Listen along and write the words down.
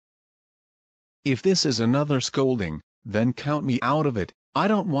If this is another scolding, then count me out of it. I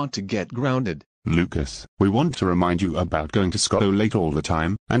don't want to get grounded. Lucas, we want to remind you about going to school late all the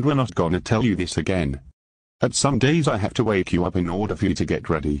time, and we're not gonna tell you this again. At some days I have to wake you up in order for you to get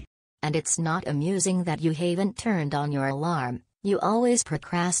ready. And it's not amusing that you haven't turned on your alarm. You always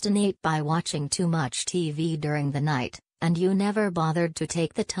procrastinate by watching too much TV during the night, and you never bothered to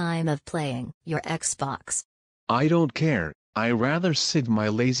take the time of playing your Xbox. I don't care. I rather sit my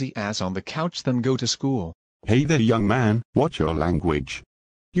lazy ass on the couch than go to school. Hey there, young man, watch your language.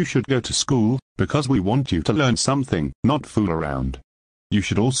 You should go to school, because we want you to learn something, not fool around. You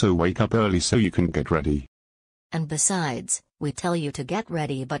should also wake up early so you can get ready. And besides, we tell you to get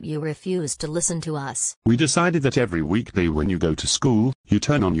ready but you refuse to listen to us. We decided that every weekday when you go to school, you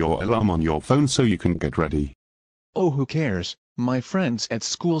turn on your alarm on your phone so you can get ready. Oh, who cares? My friends at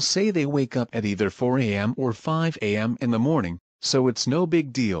school say they wake up at either 4 a.m. or 5 a.m. in the morning, so it's no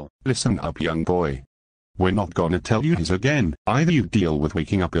big deal. Listen up, young boy. We're not gonna tell you this again. Either you deal with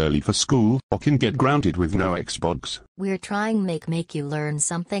waking up early for school, or can get grounded with no Xbox. We're trying make you learn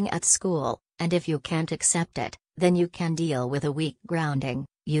something at school, and if you can't accept it, then you can deal with a week grounding.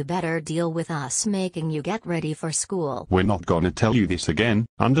 You better deal with us making you get ready for school. We're not gonna tell you this again,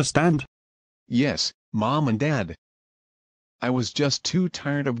 understand? Yes, Mom and Dad. I was just too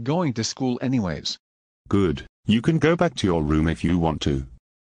tired of going to school anyways. Good. You can go back to your room if you want to.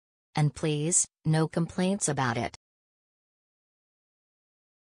 And please, no complaints about it.